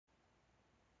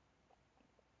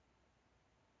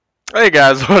Hey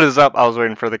guys, what is up? I was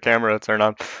waiting for the camera to turn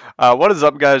on. What is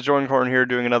up guys, Jordan Corn here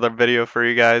doing another video for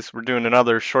you guys. We're doing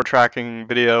another short tracking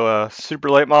video, super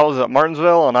late models at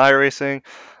Martinsville on iRacing.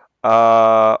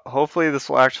 Hopefully this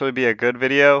will actually be a good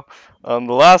video. The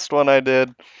last one I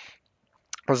did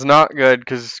was not good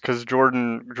because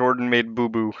Jordan made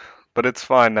boo-boo, but it's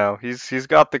fine now. He's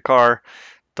got the car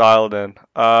dialed in.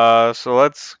 So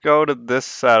let's go to this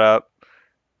setup.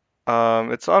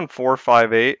 It's on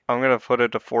 458. I'm gonna put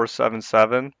it to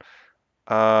 477.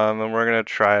 And we're gonna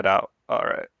try it out.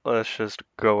 Alright, let's just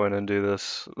go in and do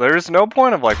this. There's no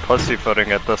point of like pussyfooting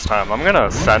it this time. I'm gonna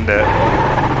send it.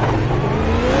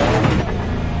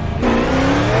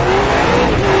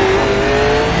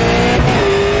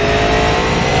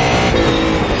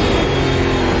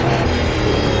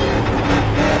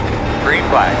 Green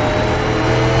flag.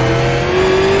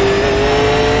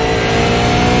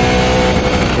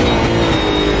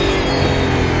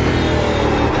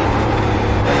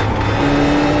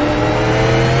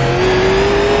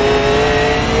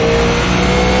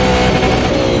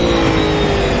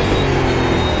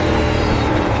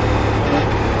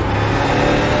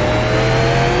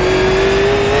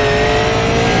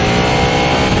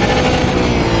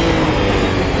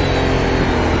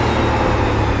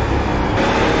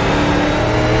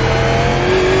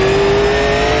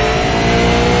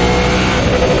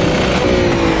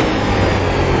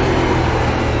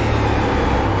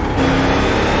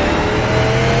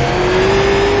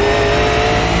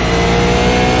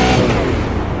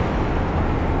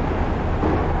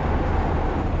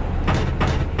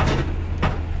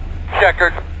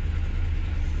 Checkered.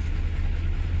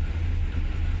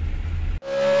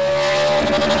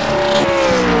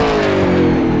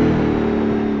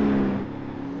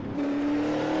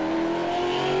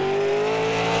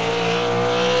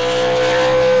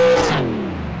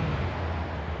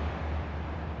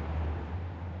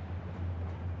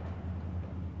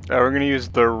 We're going to use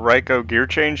the Ryko gear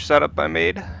change setup I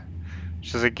made,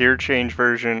 which is a gear change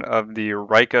version of the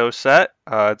Ryko set.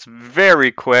 It's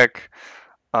very quick.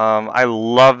 I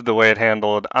love the way it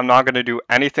handled. I'm not going to do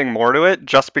anything more to it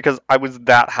just because I was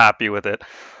that happy with it.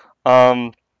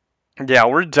 Yeah,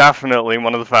 we're definitely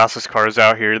one of the fastest cars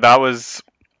out here. I'm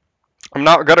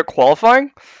not good at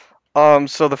qualifying.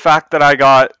 So the fact that I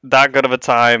got that good of a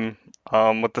time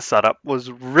with the setup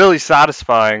was really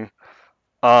satisfying.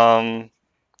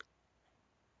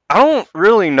 I don't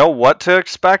really know what to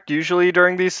expect usually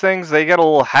during these things. They get a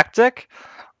little hectic.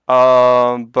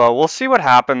 But we'll see what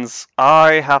happens.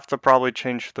 I have to probably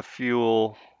change the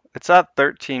fuel. It's at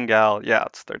 13 gal. Yeah,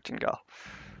 it's 13 gal.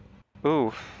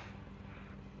 Ooh.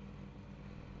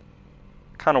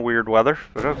 Kind of weird weather,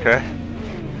 but okay.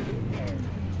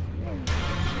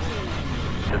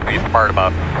 Just be smart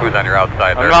about who's on your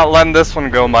outside there. I'm not letting this one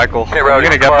go, Michael. Hey, I'm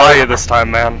gonna get by you this time,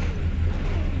 man.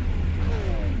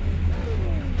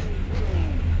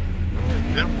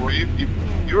 Yeah, well,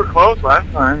 you were close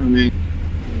last time. I mean,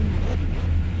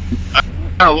 I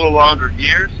got a little longer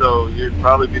gear, so you'd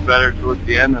probably be better towards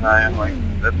the end than I am. Like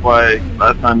that's why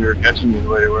last time you were catching me the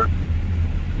way you were.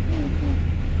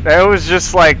 It was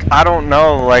just like, I don't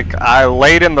know, like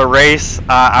late in the race,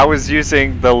 I was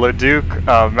using the Leduc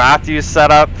Matthews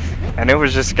setup, and it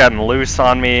was just getting loose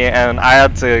on me, and I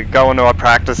had to go into a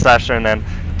practice session and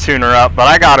tune her up, but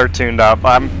I got her tuned up.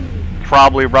 I'm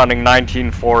probably running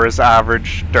 19.4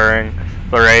 average during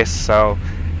the race, so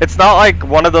it's not like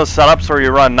one of those setups where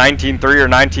you run 19.3 or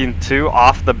 19.2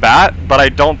 off the bat, but I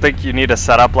don't think you need a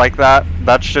setup like that.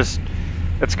 That's just,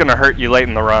 it's going to hurt you late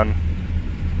in the run.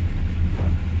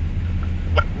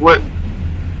 What?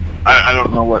 I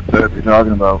don't know what setup you're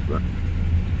talking about, but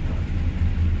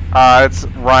It's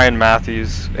Ryan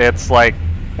Matthews. It's like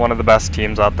one of the best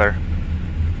teams out there.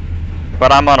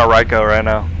 But I'm on a Ryko right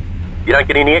now. You don't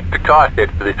get any extra car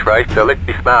sets for this race, so let's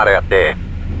be smart out there.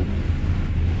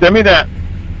 send me that.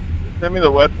 Send me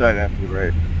the website after the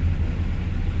race.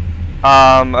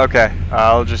 Okay.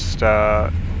 I'll just,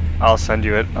 I'll send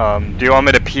you it. Do you want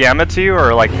me to PM it to you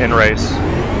or like in race?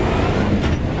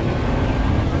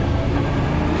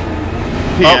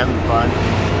 PM, fine.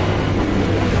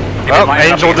 Oh,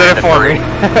 Angel did it for me.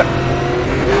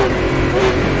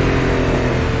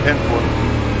 10-4.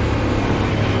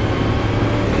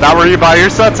 That where you buy your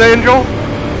sets, Angel?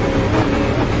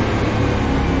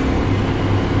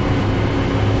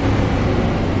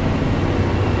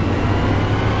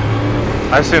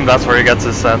 I assume that's where he gets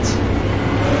his sets.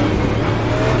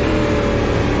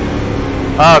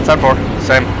 Oh, 10-4,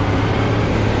 same.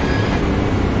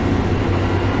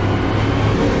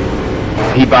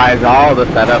 He buys all the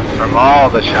setups from all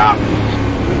the shops.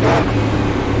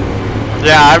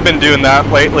 Yeah, I've been doing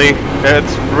that lately.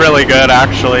 It's really good,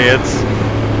 actually.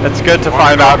 It's good to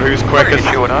find out who's quickest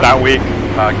that week.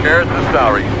 Carrots and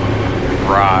celery.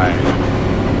 Right.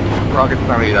 Rocket's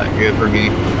not really that good for me.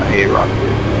 I hate rocket.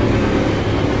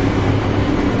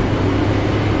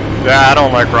 Yeah, I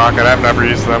don't like Rocket. I've never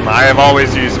used them. I have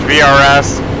always used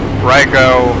VRS,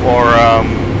 Ryko,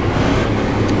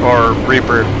 or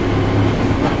Reaper.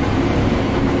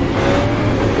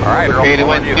 Alright, Okay, to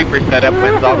win super setup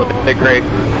wins all the big races.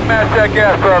 Smash that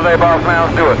gas pedal there, boss man.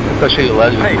 Let's do it. Especially the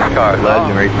legend. Pace cars.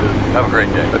 Legend races. Have a great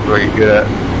day. That's where you're good at.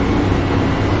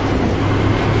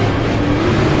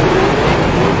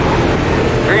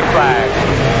 Green flag.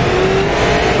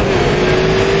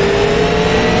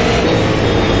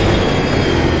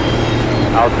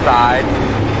 Outside.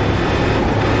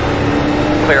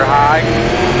 Clear high.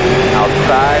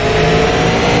 Outside.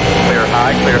 Clear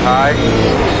high, clear high.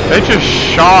 They just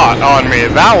shot on me.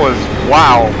 That was,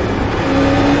 wow.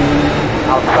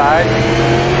 Outside.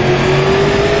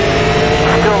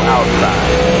 Still outside.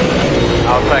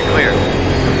 Outside clear.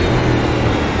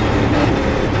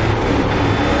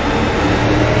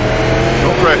 No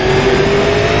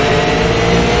pressure.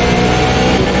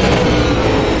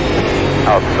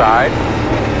 Outside.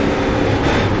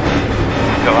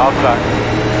 Still outside.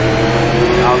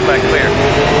 Outside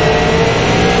clear.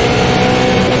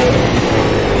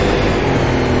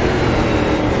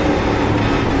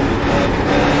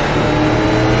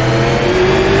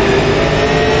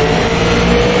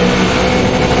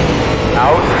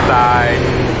 Outside.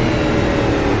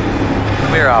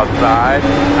 Clear outside.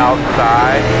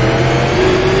 Outside.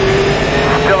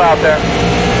 Still out there.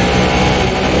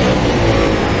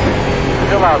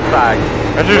 Still outside.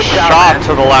 I just Good job, shot man.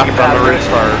 to the left Keep on the after it.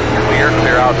 restart. Clear,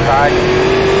 clear outside.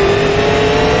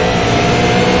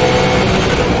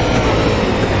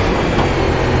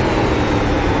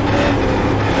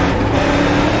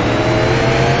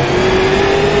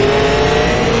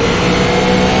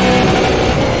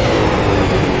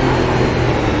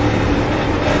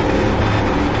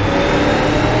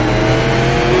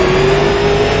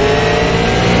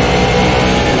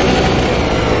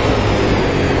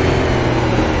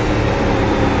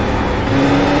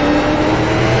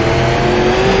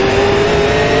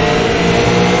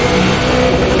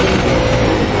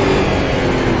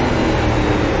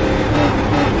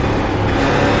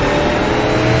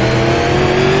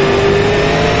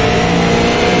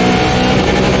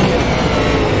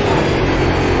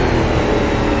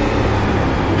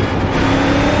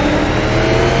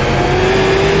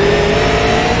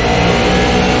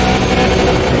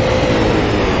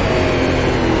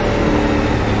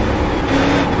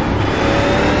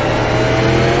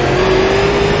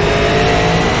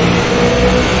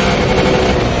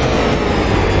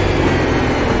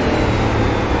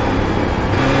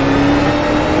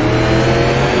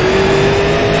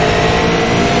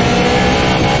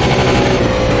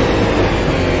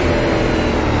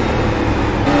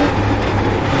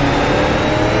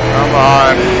 Come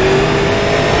on.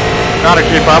 Gotta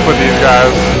keep up with these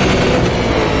guys.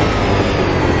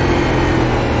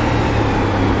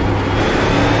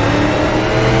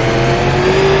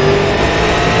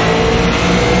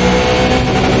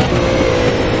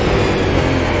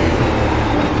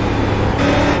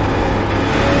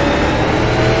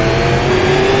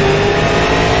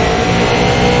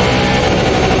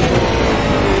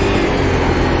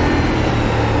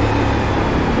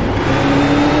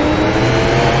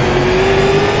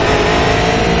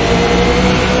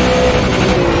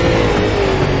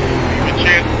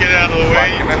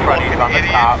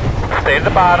 Stay at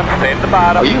the bottom, stay at the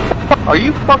bottom. Are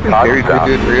you fucking serious,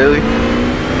 dude? Really?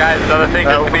 Guys, another thing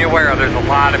just to be aware of, there's a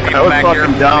lot of people back here.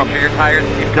 Dumb. Make sure your tires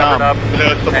keep covered up.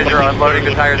 As you're unloading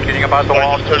the tires, getting up out the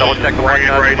wall, double check the one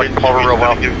nuts, but come over real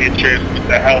well. Give me a chance to get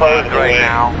the hell out of the Right way.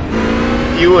 now.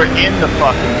 You were in the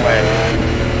fucking way.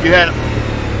 You had.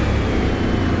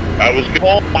 I was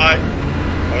going high.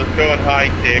 I was going high,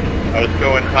 Dick. I was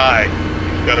going high. You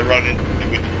just gotta run into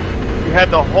it. You had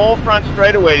the whole front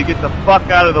straightaway to get the fuck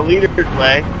out of the leader's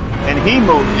way, and he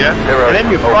moved you, and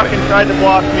then you fucking tried to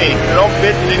block me. So don't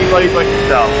bitch at anybody but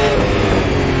yourself.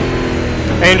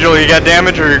 Angel, you got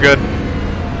damage or you're good?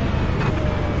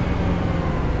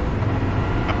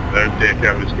 That Dick,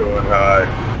 I was going high.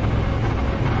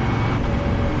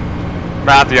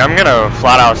 Matthew, I'm gonna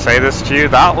flat out say this to you.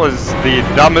 That was the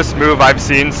dumbest move I've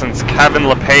seen since Kevin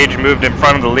LePage moved in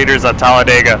front of the leaders at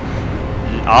Talladega.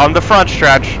 On the front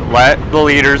stretch, let the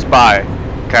leaders by.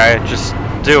 Okay, just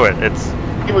do it.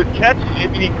 He was catching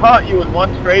it, and he caught you in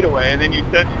one straightaway, and then you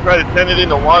try to send it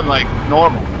into one like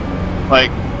normal. Like,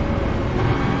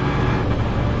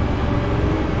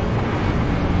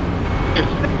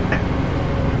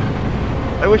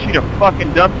 I wish he'd have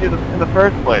fucking dumped you in the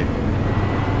first place.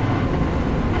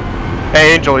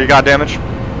 Hey, Angel, you got damage?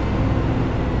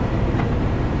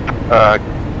 I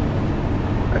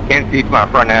can't see to my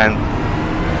front end.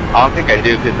 I don't think I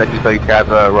do because I just saw you grab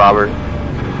Robert.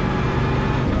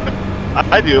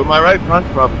 I do. My right front's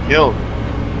probably killed.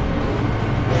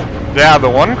 Yeah, the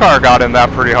one car got in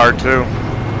that pretty hard too.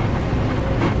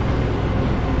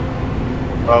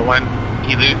 But when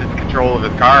he loses control of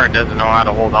his car and doesn't know how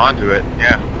to hold on to it,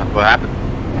 yeah, that's what happens.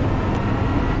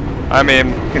 I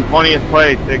mean, In 20th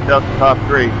place, takes out the top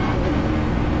 3.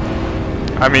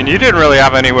 I mean, you didn't really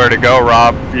have anywhere to go,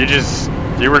 Rob.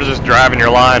 You were just driving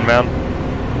your line, man.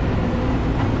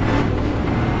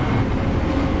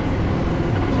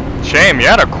 Shame, you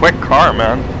had a quick car,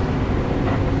 man.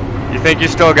 You think you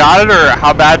still got it, or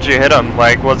how bad did you hit him?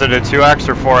 Like, was it a 2X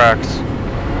or 4X?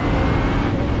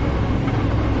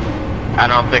 I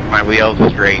don't think my wheels are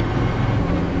straight.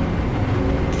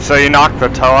 So you knocked the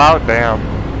toe out?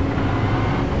 Damn.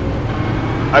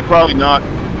 I probably knocked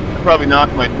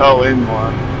my toe in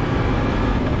more.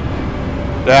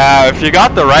 Yeah, if you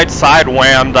got the right side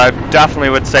whammed, I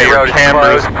definitely would say your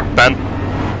camber's bent.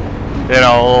 You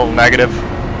know, a little negative.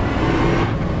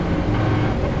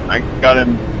 I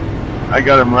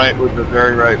got him right with the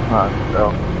very right front,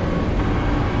 so.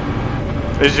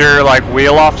 Is your, like,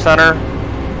 wheel off center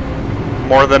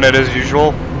more than it is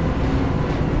usual?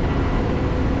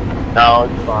 No,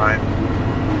 it's fine.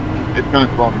 It's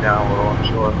gonna slow me down a little, I'm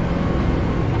sure.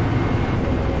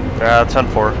 Yeah,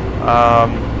 10-4.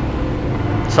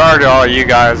 Sorry to all you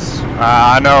guys.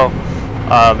 I know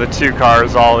the 2 car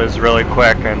is always really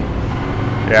quick, and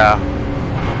yeah.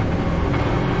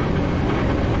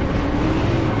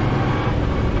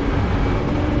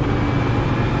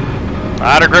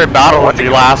 I had a great battle with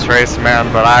you last race,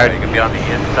 man, but You can be on the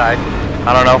inside.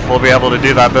 I don't know if we'll be able to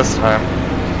do that this time.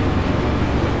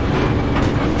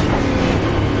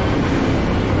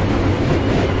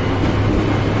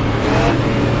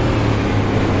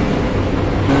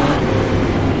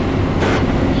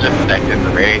 Just a second, the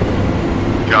race.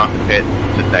 John the pit,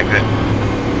 just a second.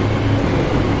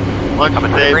 Once I'm you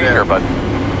in the stay green there, here, bud.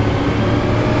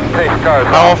 Pace cars.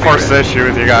 I won't force the issue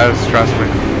with you guys, trust me.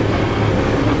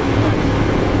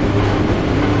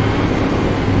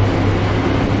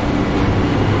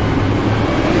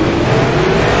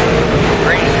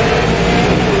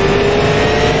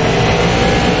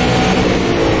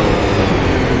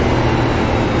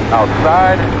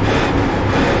 Outside.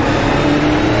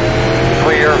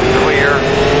 Clear, clear.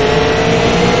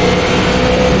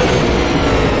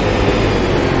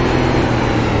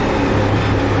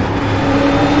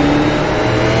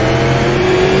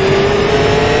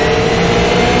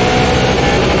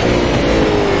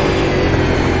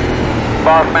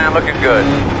 Boss man looking good.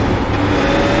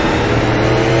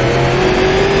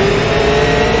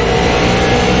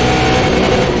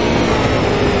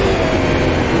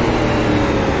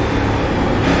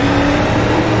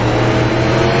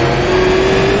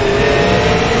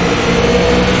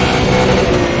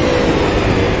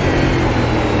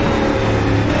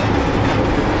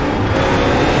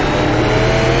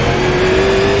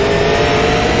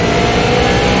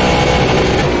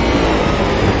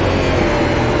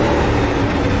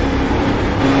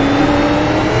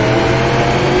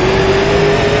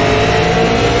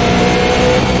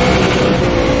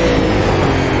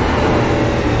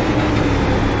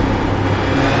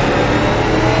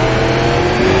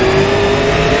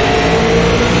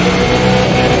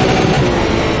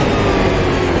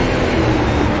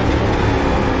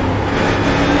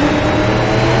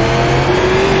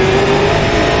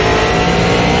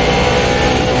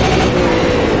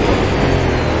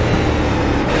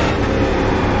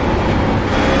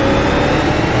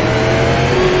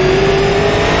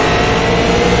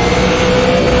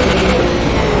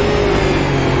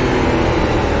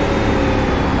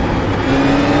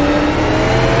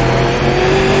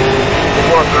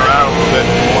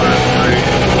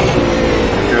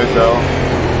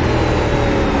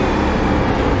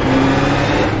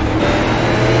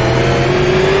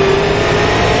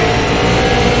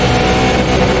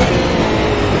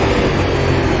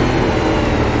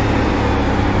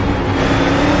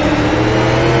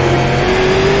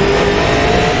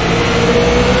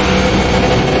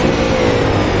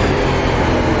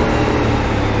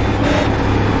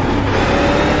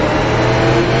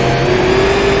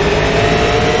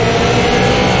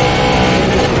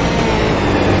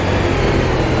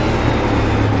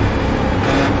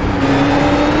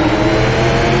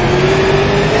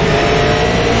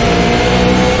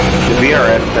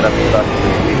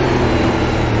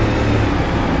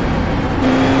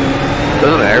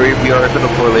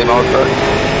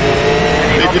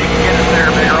 you hope you can get us there,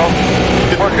 big girl.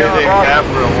 Working on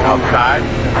outside.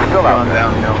 Still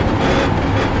outside.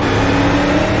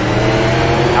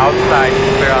 Outside,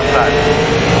 clear outside.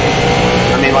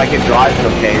 I mean, like it drives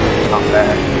okay, it's not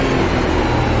bad.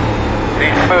 Be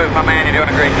smooth, my man, you're doing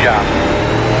a great job.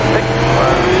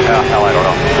 Hell, I don't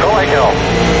know. Go like hell.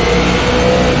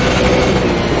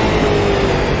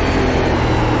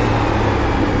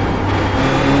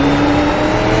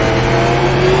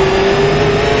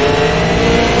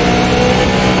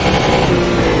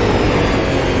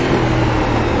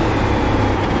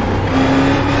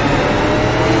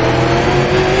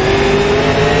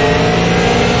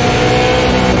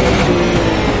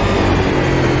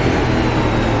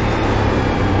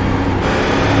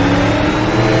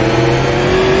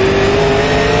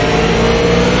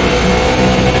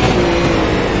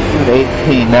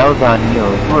 That was on you.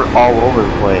 We're all over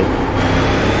the place.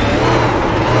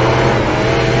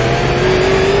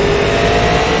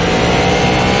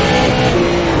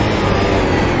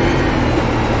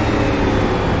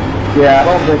 Yeah, I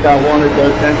don't think I wanted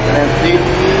those empty.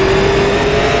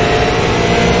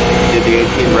 Did the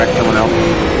 18 wreck someone else?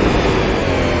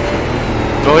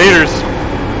 The leaders.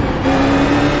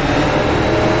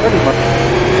 Pretty much.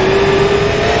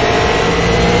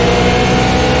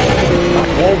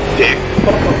 Oh, dick.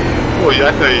 Boy,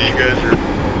 I tell you, you guys are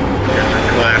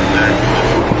class act.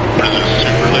 This is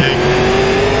super late.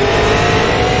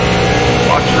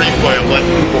 Watch replay and let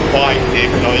people fight, dick,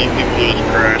 and all you people do is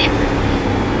crash.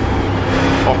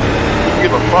 Oh, give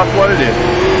a fuck what it is.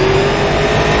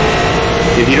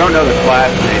 If you don't know the class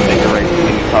name that you're racing,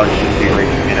 you probably shouldn't be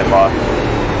racing in it, boss.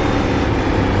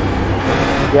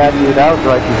 Yeah, dude, I was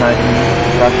right behind you.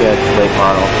 Got that late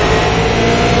model.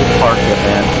 Just park it,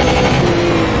 man.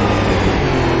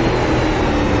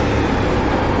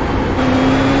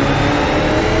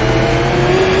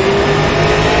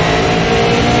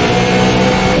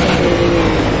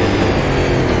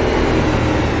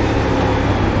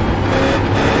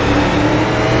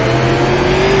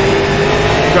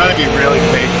 Trying to be really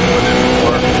patient with it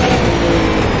before.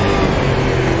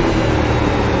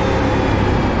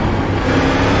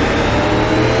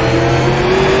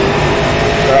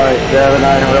 Sorry, Devin, I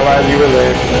didn't realize you were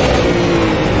there.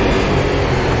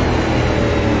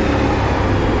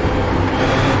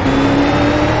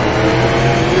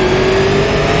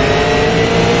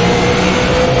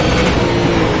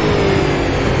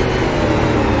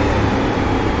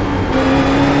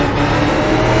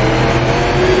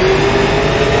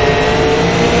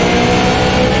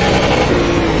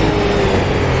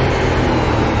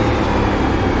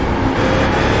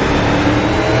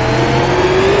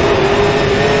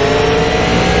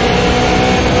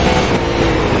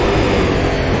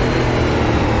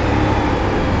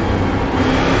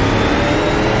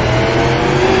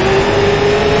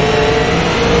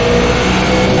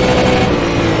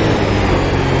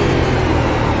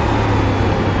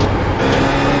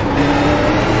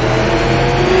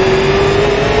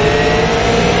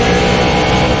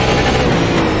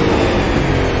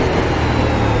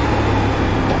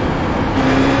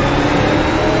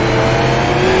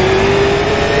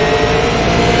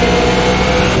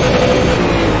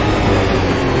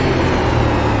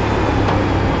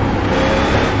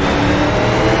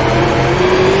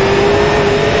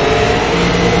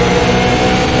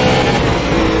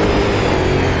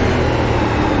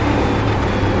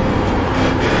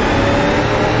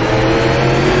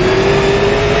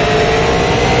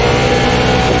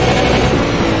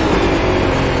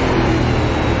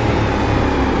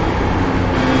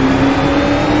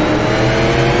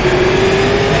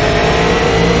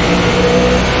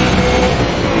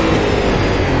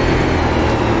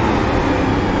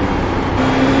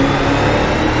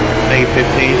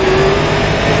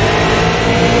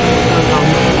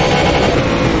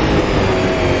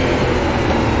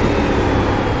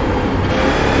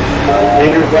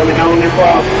 Let me know when you're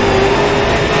close.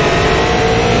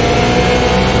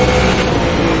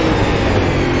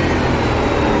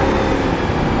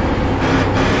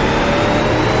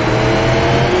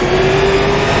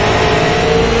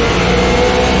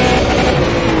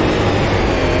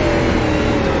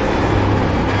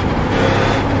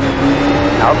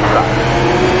 Outside.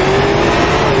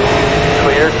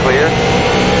 Clear, clear.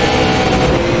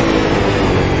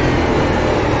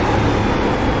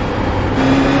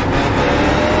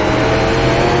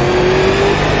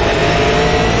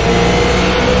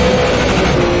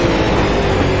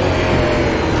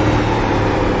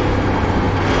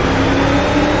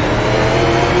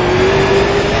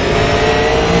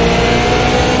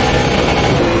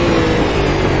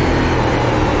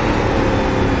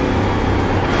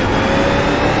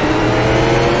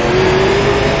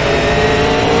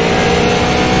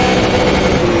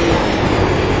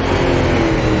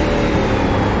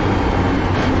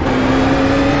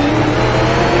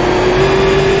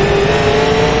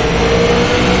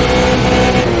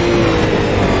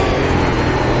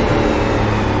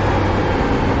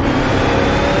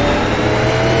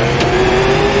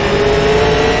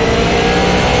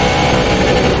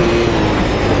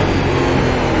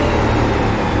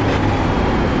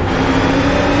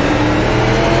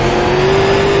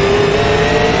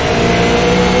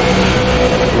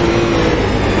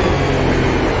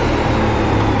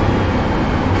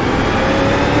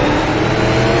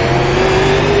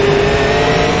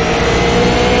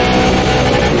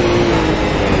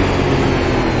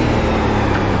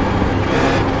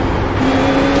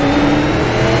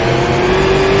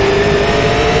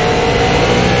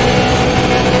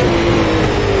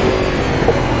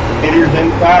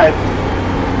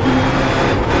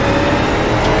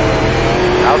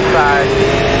 inside.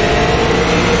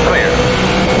 Clear.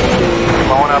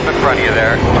 Blowing up in front of you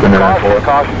there. Caution,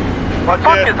 caution. What the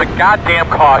fuck is the goddamn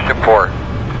caution for?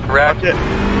 Red?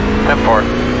 10-4.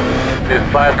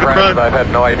 These last crashes, I've had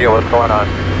no idea what's going on.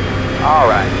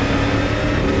 Alright.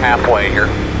 Halfway here.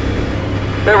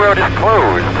 The road is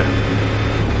closed.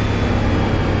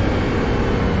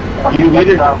 You hit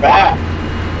it back.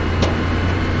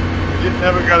 Just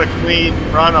never got a clean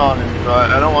run on it, so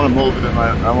I don't want to move it.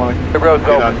 I want to The road's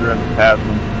get open. under and pass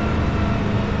them.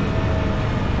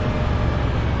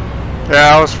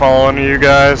 Yeah, I was following you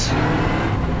guys.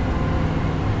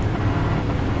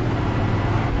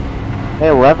 Hey,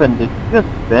 11, did you just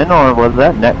spin or was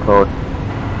that netcode?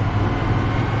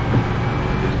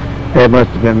 It must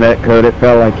have been that code. It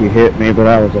felt like you hit me, but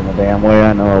I was in the damn way.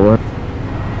 I know I was.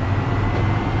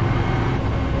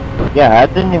 Yeah, I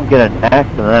didn't even get an X,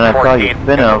 and then I saw you 14.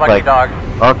 spin, and I was Lucky like, dog.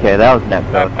 okay, that was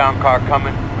netcode. Southbound car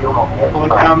coming. Going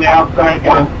down the outside,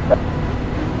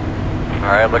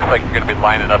 Alright, looks like you're going to be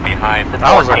lining up behind the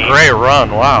That was a 14. great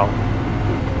run, wow.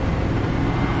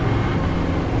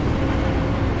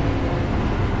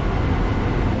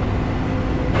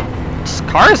 This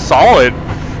car is solid.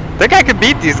 I think I could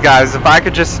beat these guys if I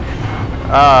could just,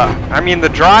 I mean the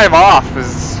drive off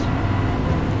is,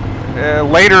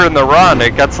 later in the run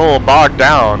it gets a little bogged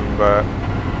down, but.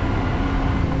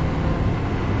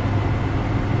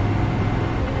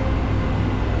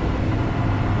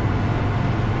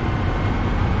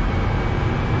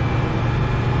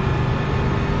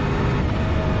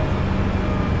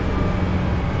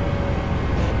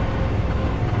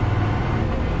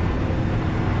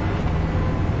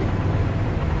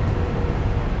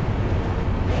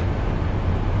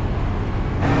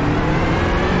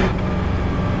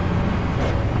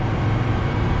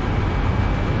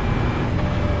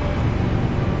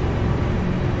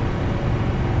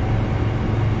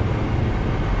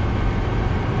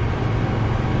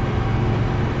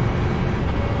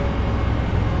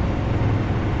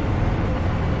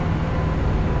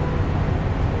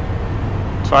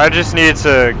 So I just need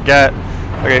to get,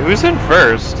 okay, who's in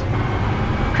first?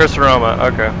 Chris Roma,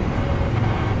 okay.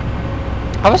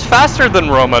 I was faster than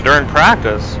Roma during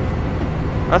practice.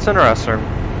 That's interesting.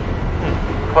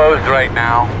 Closed right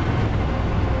now.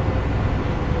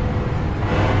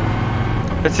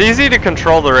 It's easy to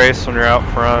control the race when you're out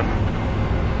front.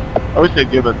 I wish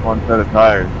they'd give us one set of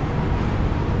tires.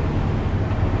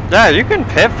 Yeah, you can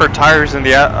pit for tires in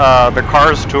the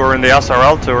Cars Tour and the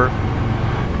SRL Tour.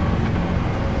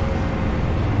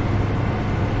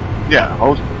 Yeah,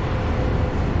 host.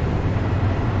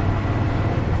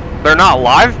 They're not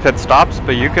live pit stops,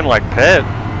 but you can like pit.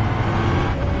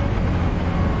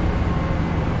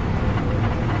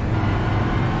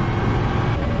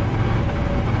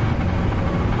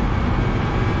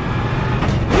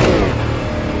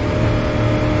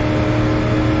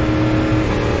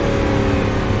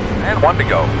 And one to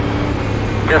go.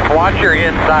 Just watch your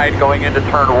inside going into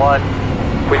turn one.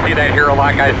 We see that here a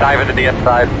lot, guys diving to the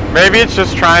inside. Maybe it's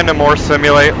just trying to more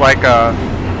simulate like a,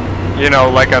 you know,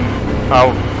 like a,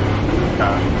 oh,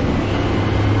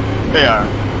 They are.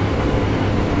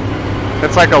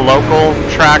 it's like a local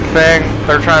track thing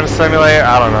they're trying to simulate.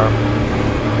 I don't know.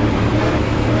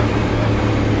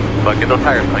 But get those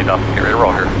tires cleaned up. Get ready to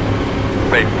roll here.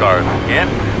 Space cars in.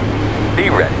 Be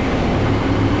ready.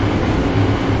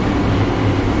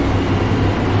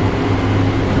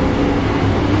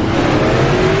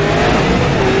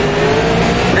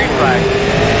 Green flag.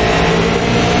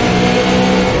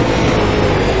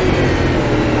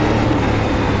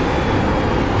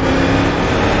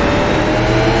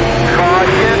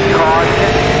 Caution,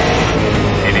 caution.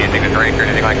 Need anything to drink or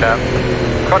anything like that?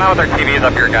 What's going on with our TVs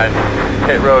up here, guys?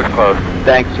 Pit road closed.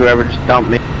 Thanks, whoever just dumped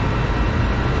me.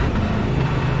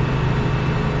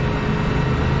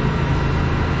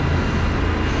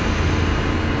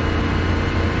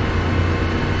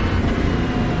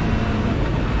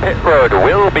 Pit road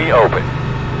will be open.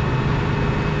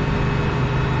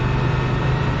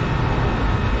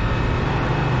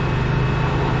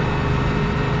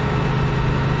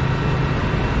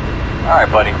 All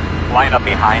right, buddy. Line up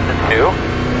behind the two.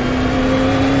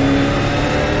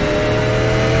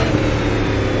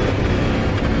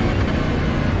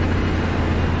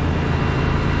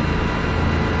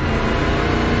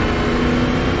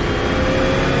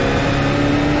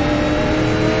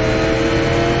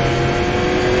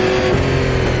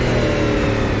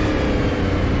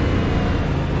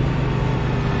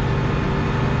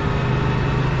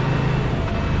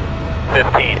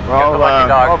 We're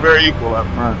all very equal up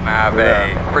front. Have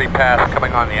a free pass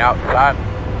coming on the outside.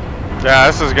 Yeah,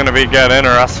 this is gonna be getting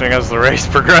interesting as the race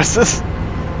progresses.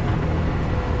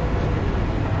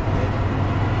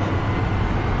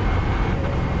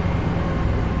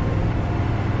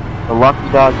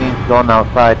 lucky dog means going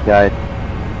outside, guys.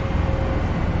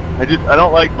 I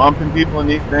don't like bumping people in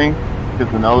these things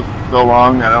because the nose is so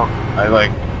long.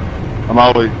 I'm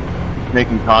always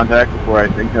making contact before I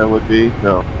think I would be,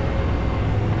 so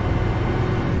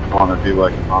I want to do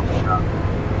like a bump around.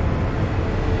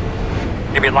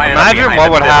 Imagine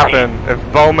what would happen if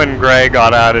Bowman Gray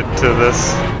got added to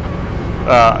this,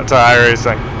 to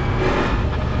iRacing.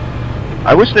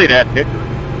 I wish they'd add Hickory.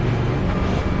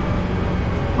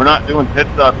 We're not doing pit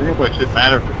stops anyway. It shouldn't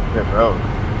matter if it's a pit road.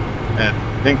 And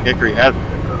I think Hickory has a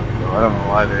pit road, so I don't know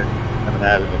why they haven't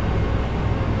added it.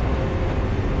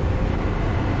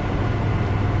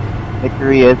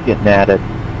 Hickory is getting added.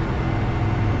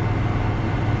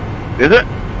 Is it?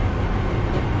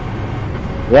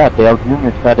 Yeah, Dale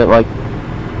Jr. said it like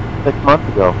 6 months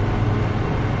ago.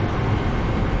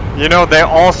 You know, they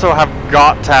also have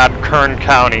got to add Kern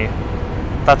County.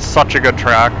 That's such a good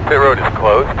track. Pit road is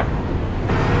closed.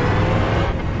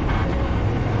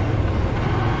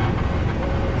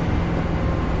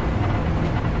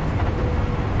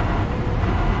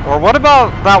 Or what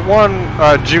about that one,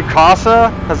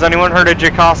 Jukasa? Has anyone heard of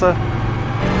Jukasa?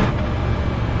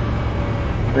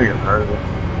 I think I've heard of it.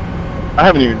 I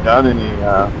haven't even done any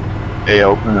A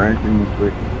Open or anything this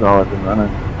week, so I've been running.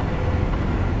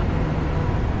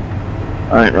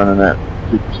 I ain't running that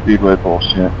super speedway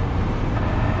bullshit.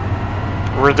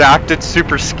 Redacted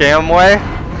Super Scamway?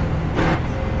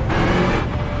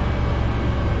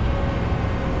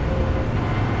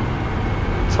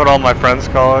 That's what all my friends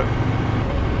call it.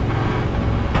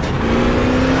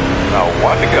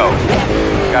 One to go.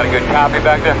 Got a good copy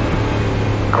back there?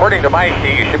 According to my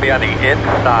sheet, you should be on the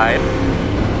inside.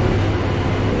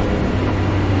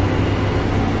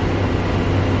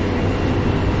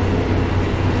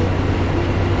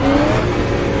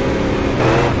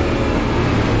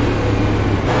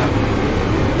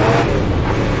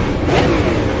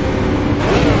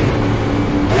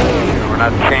 We're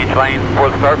not change lanes before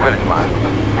the start finish line.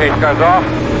 Pace cars off.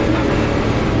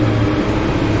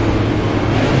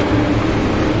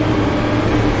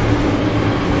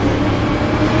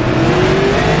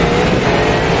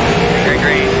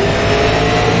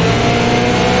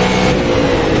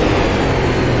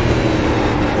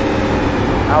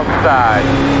 Outside.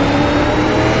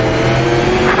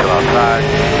 Still outside.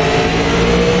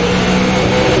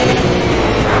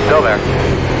 Still there.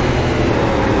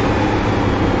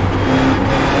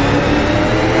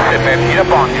 Sit 15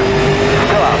 up on you.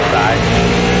 Still outside.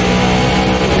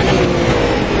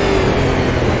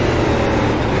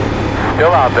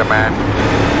 Still out there, man.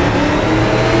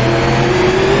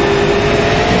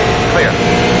 Clear.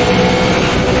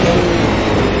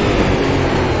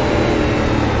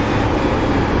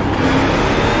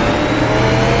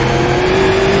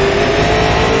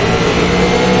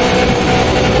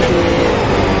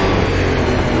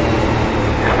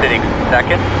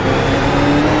 Second.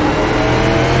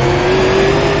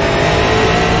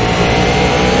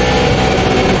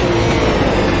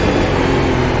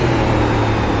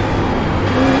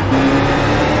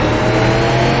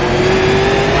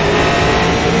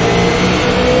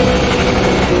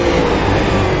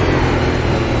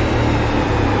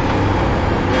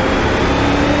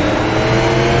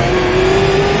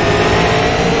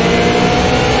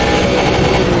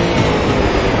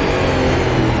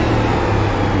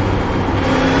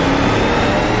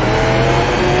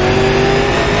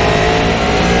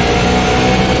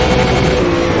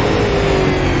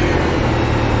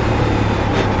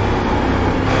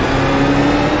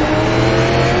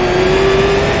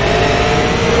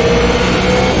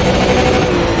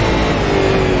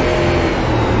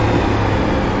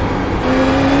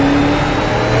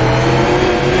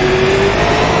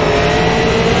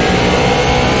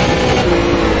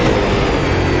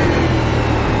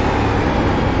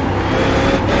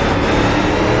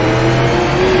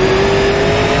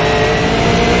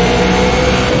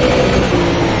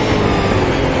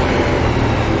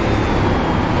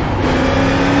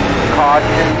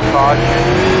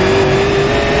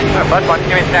 Alright, bud,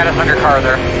 give me status on your car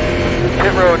there.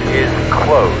 Pit road is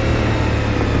closed.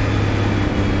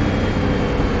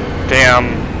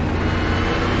 Damn.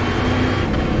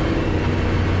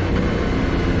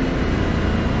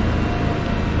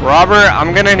 Robert,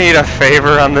 I'm gonna need a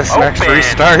favor on this next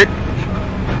restart.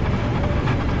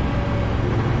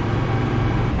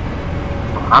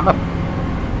 I'm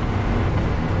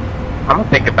gonna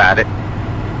think about it.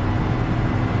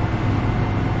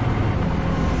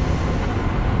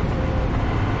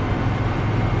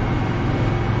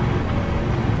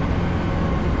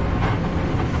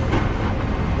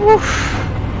 Oof.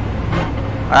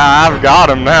 I've got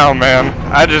him now, man.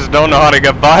 I just don't know how to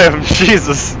get by him.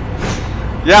 Jesus.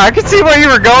 Yeah, I could see what you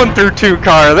were going through,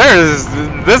 2-car. There's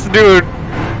this dude.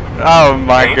 Oh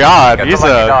my God, he's it's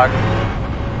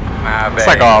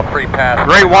like a free pass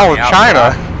Great Wall of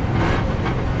China.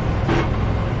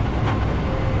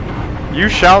 You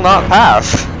shall not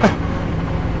pass.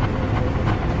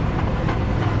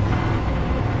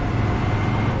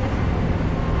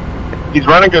 He's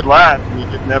running good laps, and you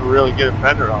just never really get a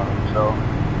fender on him, so.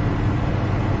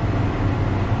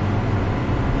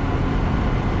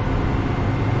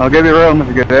 I'll give you room if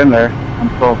you get in there. I'm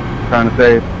still trying to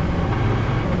save.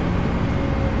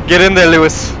 Get in there,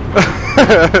 Lewis. 20.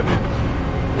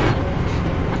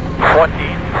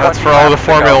 That's for all the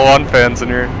Formula 1 fans in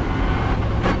here.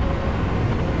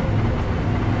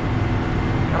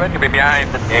 I bet you'll be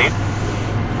behind the gate.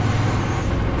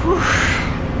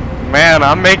 Man,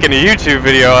 I'm making a YouTube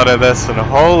video out of this, and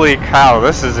holy cow,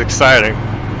 this is exciting.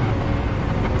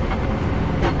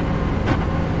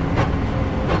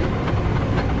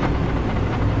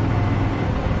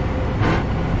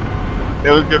 It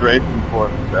was good racing for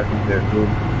him second there, too.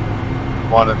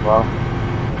 Won as well.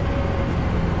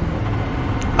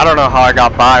 I don't know how I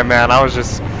got by, man. I was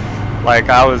just, like,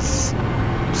 I was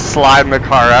sliding the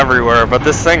car everywhere, but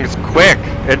this thing's quick.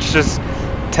 It's just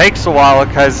takes a while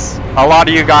because a lot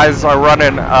of you guys are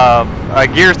running a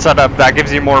gear setup that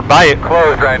gives you more bite.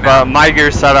 Closed right now. But my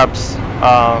gear setup's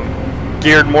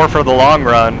geared more for the long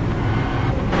run.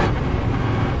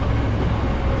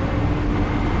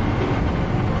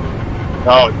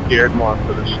 Oh, it's geared more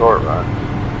for the short run.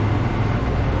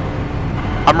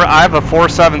 I have a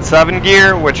 477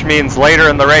 gear, which means later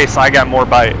in the race I get more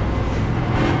bite.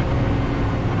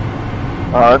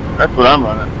 That's what I'm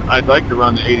running. I'd like to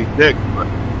run the 86, but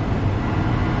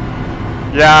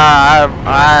Yeah,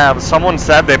 I have. Someone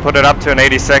said they put it up to an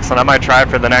 86, and I might try it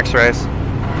for the next race.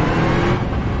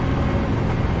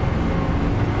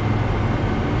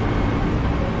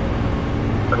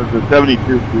 that was the 72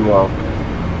 too low.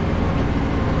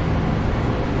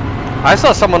 I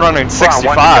saw someone running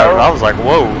 65, and I was like,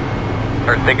 whoa.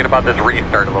 Start thinking about this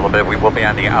restart a little bit. We will be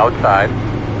on the outside.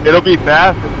 It'll be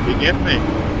fast at the beginning,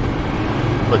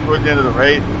 but towards the end of the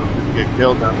race, it'll just get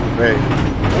killed down the race.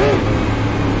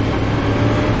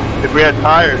 If we had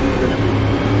tires, then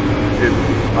it'd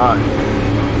be fine.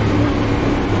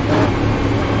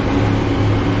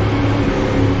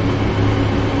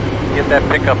 Get that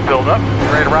pickup filled up.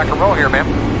 You're ready to rock and roll here, man.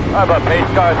 How about pace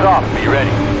cars off? Be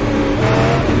ready.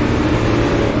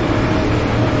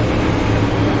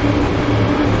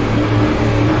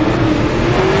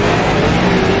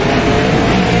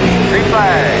 Green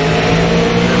flag.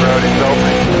 The road is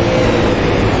open.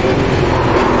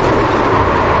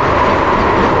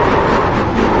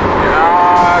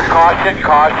 Caution,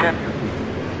 caution.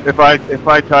 If I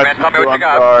touch Man, tell me you, what I'm you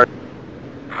got. sorry.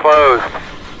 Closed.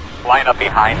 Line up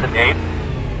behind the gate.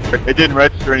 It didn't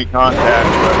register any contact.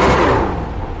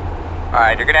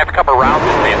 Alright, you're gonna have to come around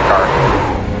this man's car.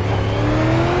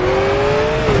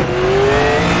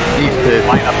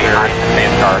 Line up behind the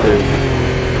man's car.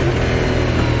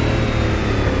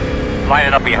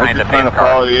 Lining up behind the I'm just trying man's to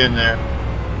follow car. you in there.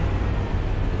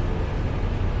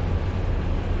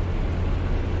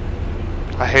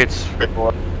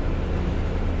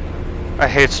 I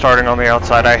hate starting on the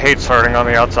outside. I hate starting on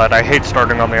the outside. I hate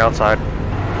starting on the outside.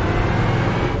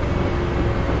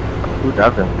 Who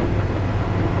doesn't?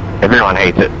 Everyone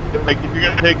hates it. Like if you're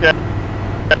gonna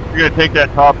take that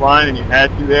top line and you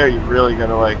had to there, you're really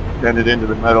gonna like send it into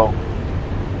the middle.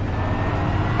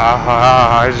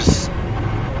 I just.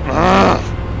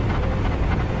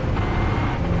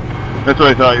 That's what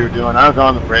I thought you were doing. I was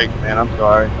on the brakes, man. I'm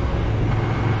sorry.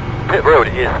 Pit road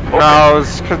is open. No, it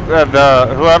was 'cause,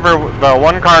 the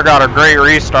one car got a great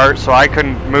restart, so I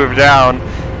couldn't move down,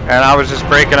 and I was just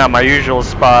braking at my usual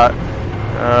spot.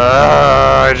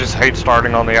 I just hate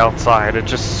starting on the outside. It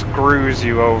just screws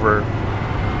you over.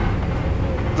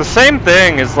 The same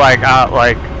thing is like at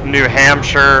like New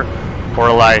Hampshire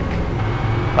or like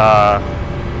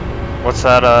what's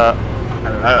that?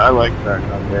 I like that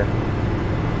out there.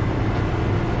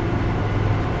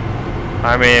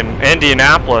 I mean,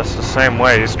 Indianapolis the same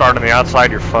way. You start on the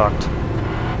outside, you're fucked.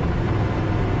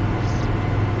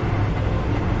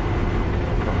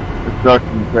 It sucks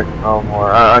when you take it home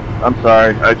more. I'm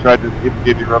sorry. I tried to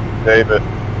give you room to save it.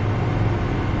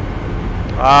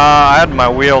 I had my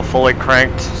wheel fully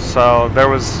cranked, so there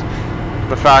was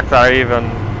the fact that I even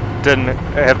didn't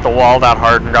hit the wall that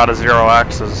hard and got a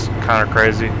 0x is kind of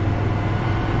crazy.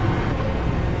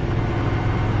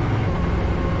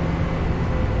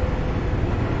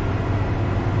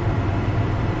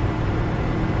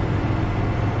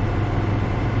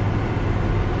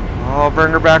 I'll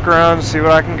bring her back around and see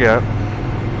what I can get.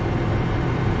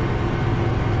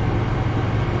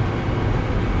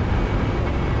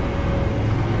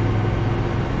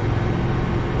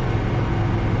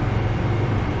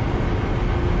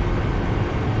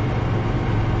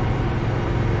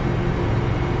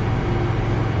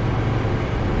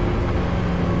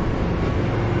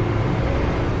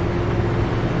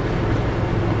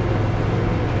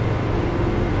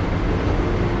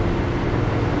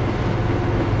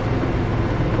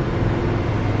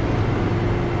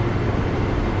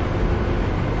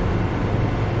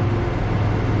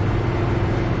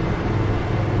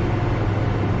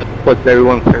 What's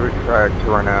everyone's favorite track to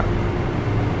run at?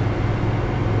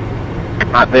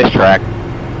 Not this track.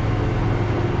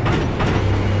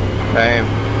 Same.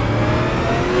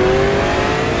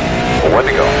 When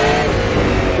to go.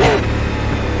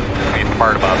 Just be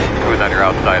smart about who's on your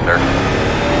outside there.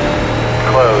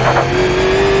 Close.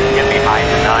 Get behind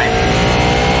the 9.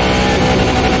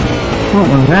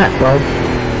 What was that, bro?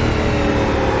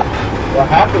 What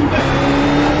happened then?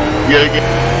 You gotta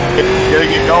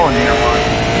get going here, Mark.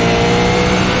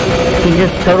 He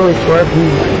just totally swerved me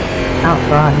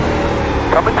outside.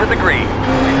 Coming to the green.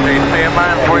 Stay in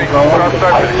line before you go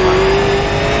start finish line.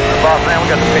 Boss man, we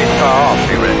got the pace car off.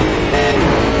 Be ready.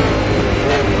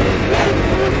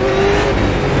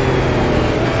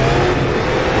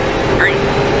 Green.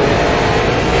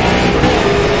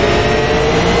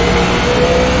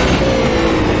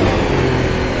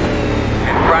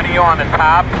 In front of you on the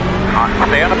top.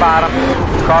 Stay on the bottom.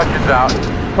 Caution's out.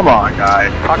 Come on,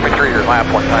 guys. Talk me through your lap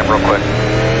one time real quick.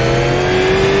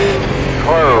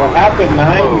 Close. What happened,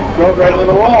 man? You drove right into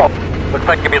the wall. Looks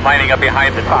like you'll be lining up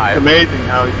behind the 5. It's amazing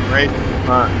how he can race in the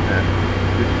front and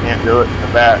just can't do it in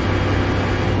the back.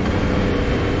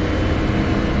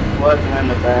 Wasn't in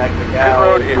the back. The Pit guy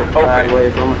road was is just open.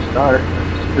 sideways on the start.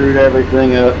 Screwed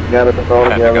everything up. Got it all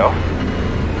Time to together. go.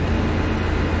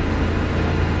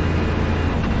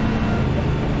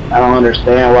 I don't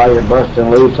understand why you're busting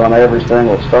loose on every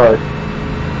single start.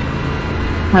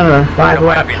 Have a I don't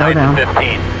have 5-lap behind showdown. the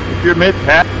 15. If you're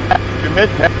mid-pack, you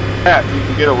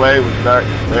can get away with starting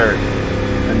third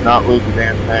and not lose a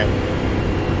damn thing.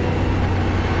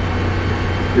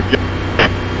 Good job.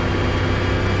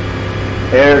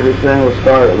 Every single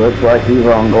start, it looks like he's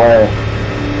on glass.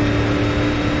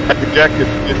 The objective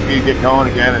is just to get going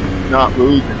again and not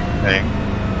lose anything.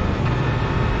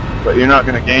 But you're not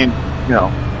going to gain,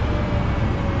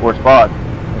 4 spots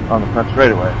on the front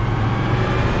straightaway.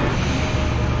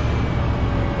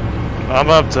 I'm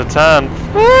up to 10.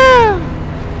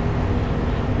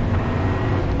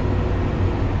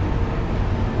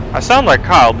 I sound like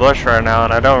Kyle Busch right now,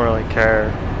 and I don't really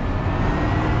care.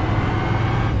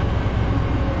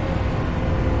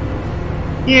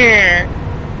 Yeah.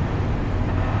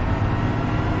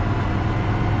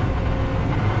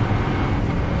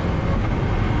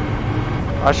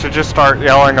 I should just start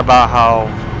yelling about how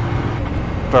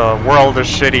the world is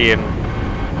shitty and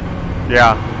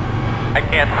yeah. I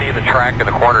can't see the track in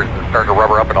the corners and start to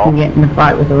rubber up at all. I'm getting in a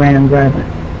fight with a random driver.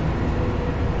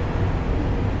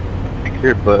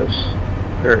 Your bus.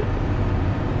 Hurt.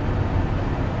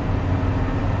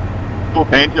 Cool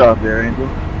paint job there, Angel.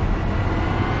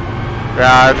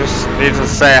 Yeah, I just need to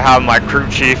say how my crew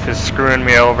chief is screwing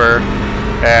me over,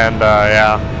 and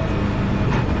yeah.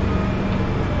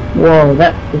 Whoa,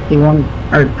 that 51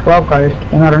 or 12 cars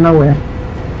came out of nowhere.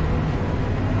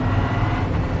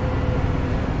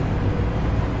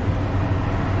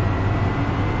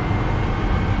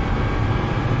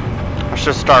 I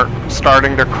should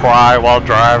starting to cry while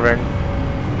driving.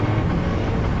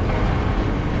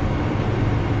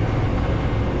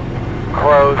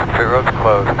 Closed. Pit road's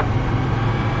closed.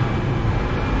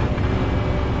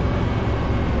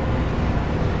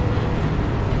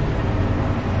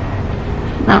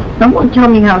 Now, someone tell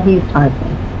me how he's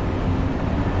typing.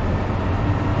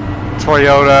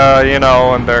 Toyota,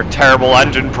 and their terrible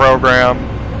engine program.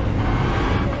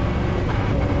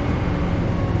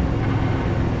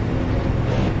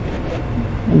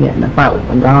 I'm getting in a fight with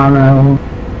Pagano.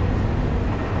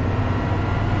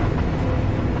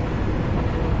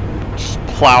 Just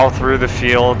plow through the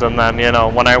field, and then,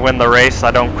 when I win the race,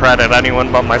 I don't credit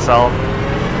anyone but myself.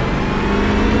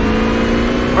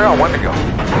 We're on 1 to go.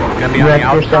 Gonna be on the Wreck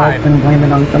yourself outside. and blame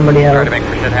it on somebody Try else. to make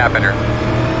some shit happen here.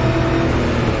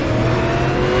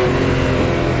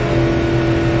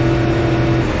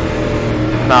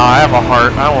 No, I have a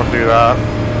heart. I won't do that.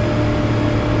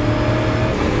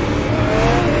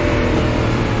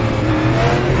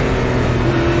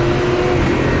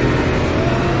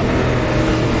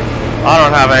 I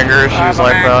don't have anger issues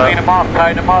like Clean that. them off,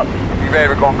 tighten them up. You ready?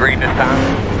 We're going green this time.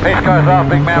 Pace car's off,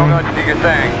 big man. We're going to do your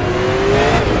thing.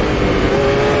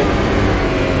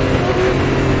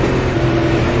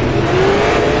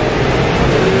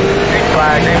 Green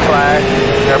flag, green flag.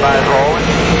 Everybody's rolling.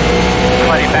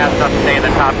 Plenty fast enough to stay in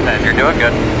the top 10. You're doing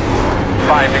good.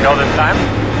 5 to go this time.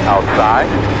 Outside.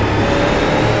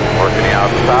 Working the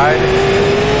outside.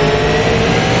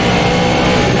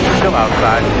 Still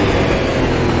outside.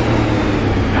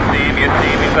 You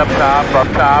see me up top, up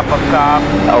top, up top.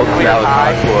 That was high,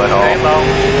 not cool at all. stay low.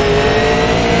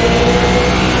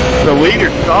 The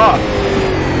leader's soft.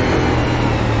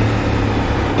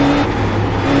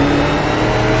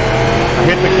 I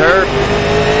hit the curb.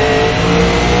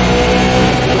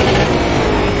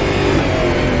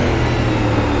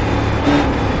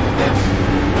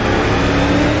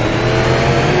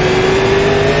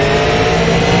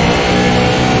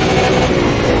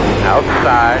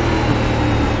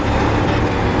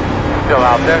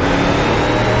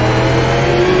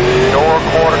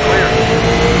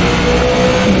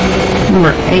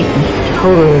 Number 8 is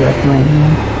totally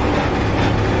recommended.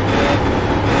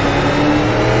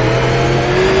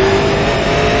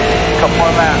 Couple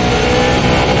more laps.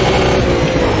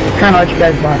 Trying to let you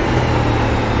guys by.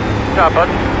 Good job, bud.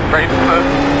 Ready to move.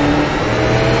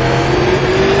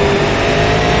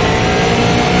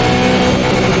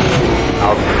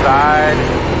 Outside.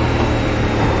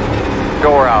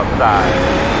 Door outside.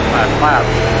 Last lap.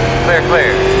 Clear,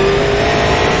 clear.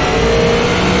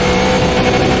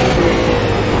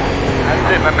 That's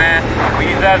it, my man.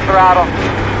 Squeeze that throttle.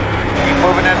 Keep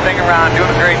moving that thing around. Doing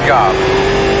a great job.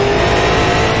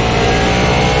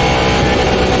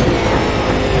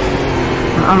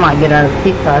 I might get out of the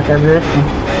seat class over this one.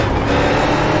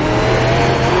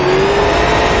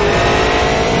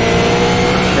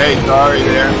 Hey, sorry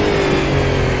there.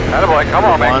 Attaboy, come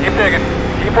on, man. Keep digging.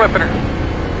 Keep whipping her.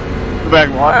 Go back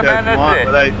and watch Alright, that man, if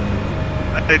you want,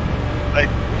 that's but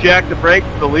I jacked the brakes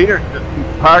to the leader, just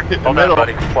parked it in the Well done, middle,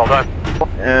 buddy. Well done.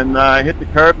 and hit the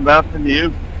curb and bounced into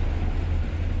you.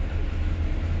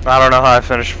 I don't know how I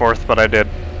finished 4th, but I did.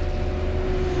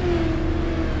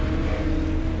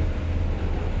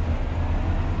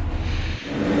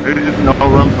 There's just no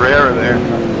room for error there.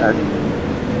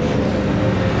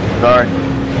 Sorry.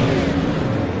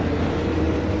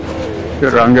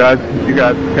 Good run, guys. You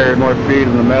guys carried more speed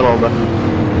in the middle, but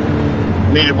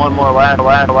needed one more lap.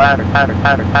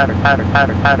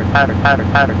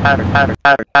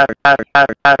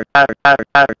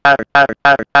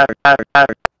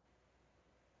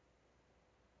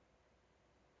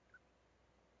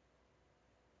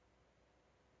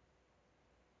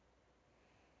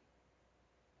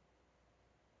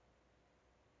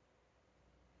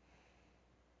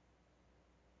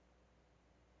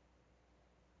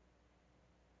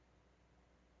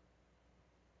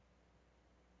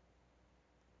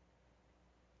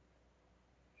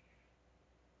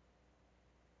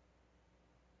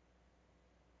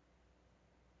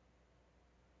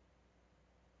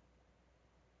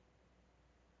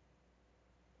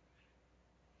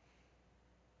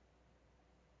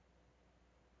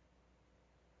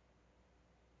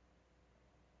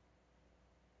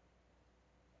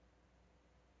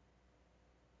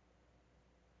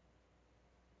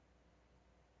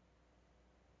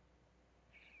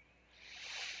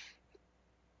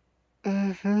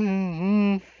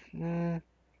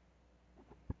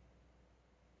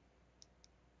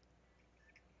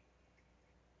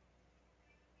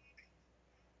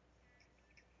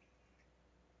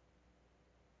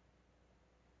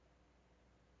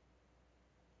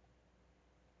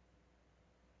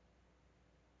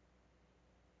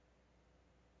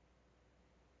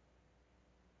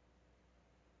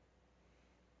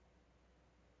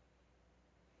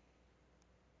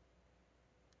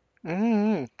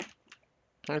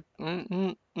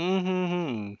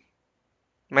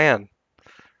 Man.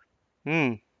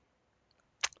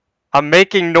 I'm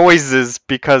making noises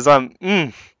because I'm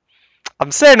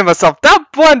saying to myself, that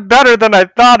went better than I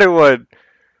thought it would.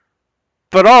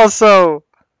 But also,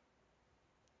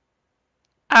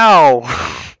 ow.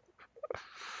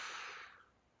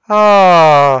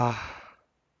 Ah.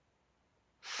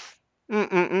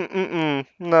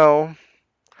 No.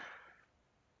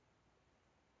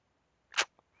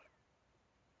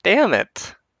 Damn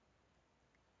it.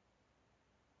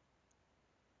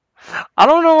 I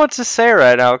don't know what to say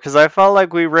right now because I felt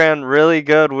like we ran really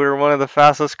good. We were one of the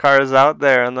fastest cars out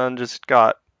there and then just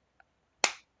got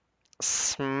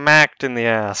smacked in the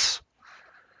ass.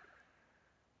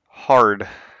 Hard.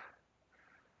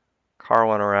 Car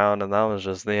went around and that was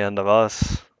just the end of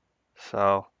us.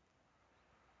 So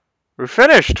we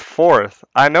finished 4th.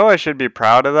 I know I should be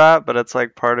proud of that, but it's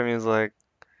like part of me is like,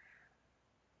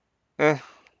 eh,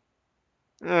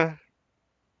 eh,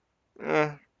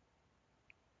 eh.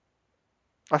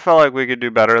 I felt like we could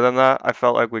do better than that. I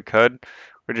felt like we could.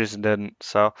 We just didn't.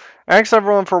 So, thanks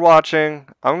everyone for watching.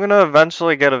 I'm going to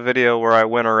eventually get a video where I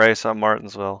win a race at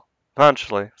Martinsville.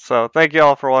 Eventually. So, thank you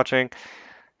all for watching.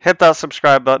 Hit that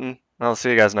subscribe button, and I'll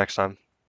see you guys next time.